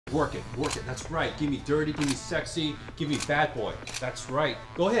Work it, that's right. Give me dirty, give me sexy, give me bad boy. That's right.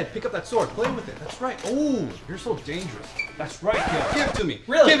 Go ahead, pick up that sword, play with it. That's right. Oh, you're so dangerous. That's right, kid. Give it to me.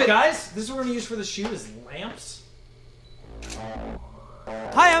 Really, give it. Guys? This is what we're gonna use for the shoe is lamps?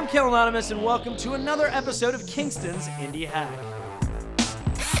 Hi, I'm Kill Anonymous, and welcome to another episode of Kingston's indieHack.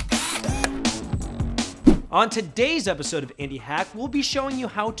 On today's episode of indieHack, we'll be showing you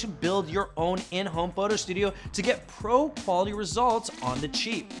how to build your own in-home photo studio to get pro quality results on the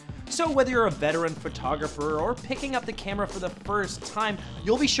cheap. So whether you're a veteran photographer or picking up the camera for the first time,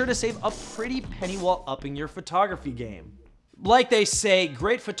 you'll be sure to save a pretty penny while upping your photography game. Like they say,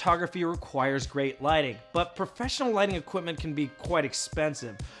 great photography requires great lighting, but professional lighting equipment can be quite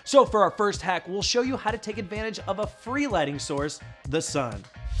expensive. So for our first hack, we'll show you how to take advantage of a free lighting source, the sun.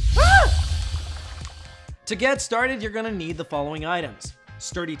 To get started, you're gonna need the following items: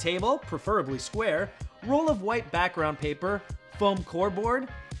 sturdy table, preferably square, roll of white background paper, foam core board,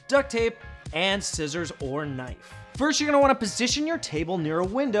 duct tape, and scissors or knife. First, you're gonna wanna position your table near a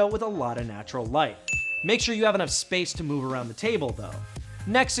window with a lot of natural light. Make sure you have enough space to move around the table though.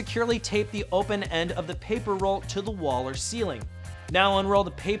 Next, securely tape the open end of the paper roll to the wall or ceiling. Now unroll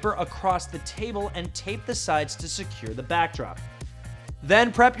the paper across the table and tape the sides to secure the backdrop.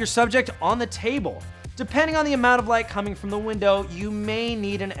 Then prep your subject on the table. Depending on the amount of light coming from the window, you may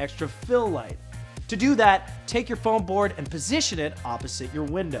need an extra fill light. To do that, take your foam board and position it opposite your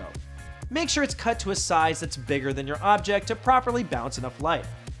window. Make sure it's cut to a size that's bigger than your object to properly bounce enough light.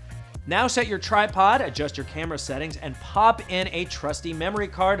 Now set your tripod, adjust your camera settings, and pop in a trusty memory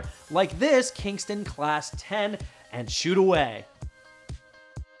card like this Kingston Class 10 and shoot away.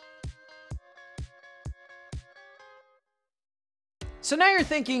 So now you're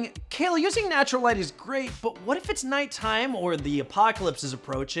thinking, Kayla, using natural light is great, but what if it's nighttime or the apocalypse is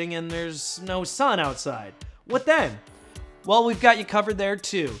approaching and there's no sun outside? What then? Well, we've got you covered there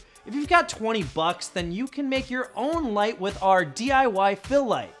too. If you've got 20 bucks, then you can make your own light with our DIY fill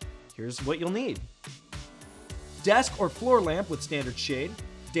light. Here's what you'll need: desk or floor lamp with standard shade,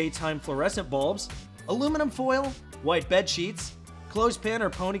 daytime fluorescent bulbs, aluminum foil, white bed sheets, clothespin or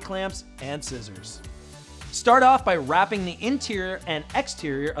pony clamps, and scissors. Start off by wrapping the interior and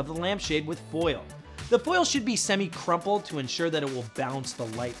exterior of the lampshade with foil. The foil should be semi-crumpled to ensure that it will bounce the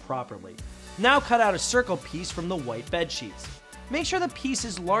light properly. Now cut out a circle piece from the white bed sheets. Make sure the piece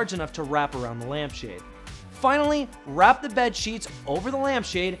is large enough to wrap around the lampshade. Finally, wrap the bed sheets over the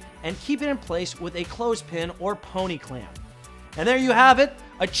lampshade and keep it in place with a clothespin or pony clamp. And there you have it,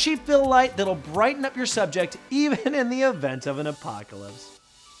 a cheap fill light that'll brighten up your subject even in the event of an apocalypse.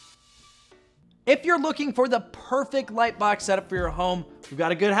 If you're looking for the perfect light box setup for your home, we've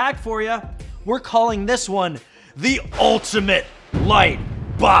got a good hack for you. We're calling this one the ultimate light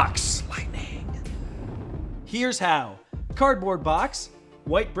box. Lightning. Here's how: cardboard box,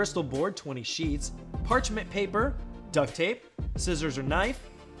 white Bristol board 20 sheets, parchment paper, duct tape, scissors or knife,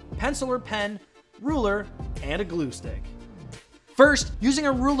 pencil or pen, ruler, and a glue stick. First, using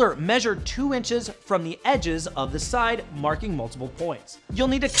a ruler, measure 2 inches from the edges of the side, marking multiple points. You'll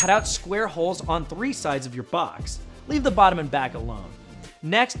need to cut out square holes on 3 sides of your box. Leave the bottom and back alone.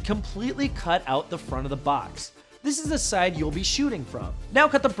 Next, completely cut out the front of the box. This is the side you'll be shooting from. Now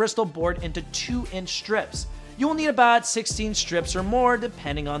cut the Bristol board into 2-inch strips. You'll need about 16 strips or more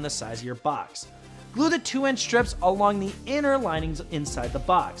depending on the size of your box. Glue the 2-inch strips along the inner linings inside the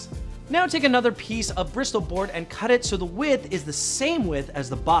box. Now take another piece of Bristol board and cut it so the width is the same width as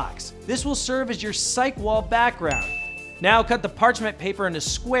the box. This will serve as your cyc wall background. Now cut the parchment paper into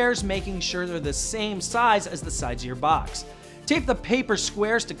squares, making sure they're the same size as the sides of your box. Tape the paper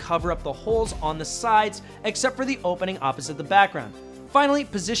squares to cover up the holes on the sides, except for the opening opposite the background. Finally,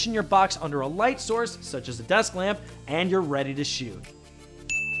 position your box under a light source, such as a desk lamp, and you're ready to shoot.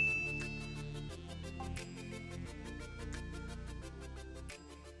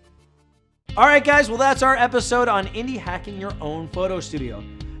 Alright guys, well that's our episode on indie hacking your own photo studio.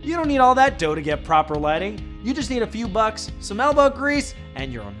 You don't need all that dough to get proper lighting. You just need a few bucks, some elbow grease,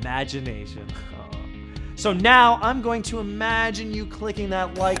 and your imagination. So now I'm going to imagine you clicking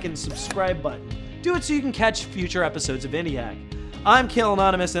that like and subscribe button. Do it so you can catch future episodes of indieHack. I'm Kill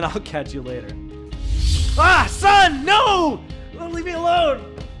Anonymous and I'll catch you later. Ah, son, no! Don't leave me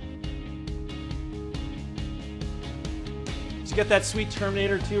alone! Did you get that sweet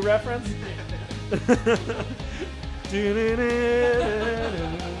Terminator 2 reference?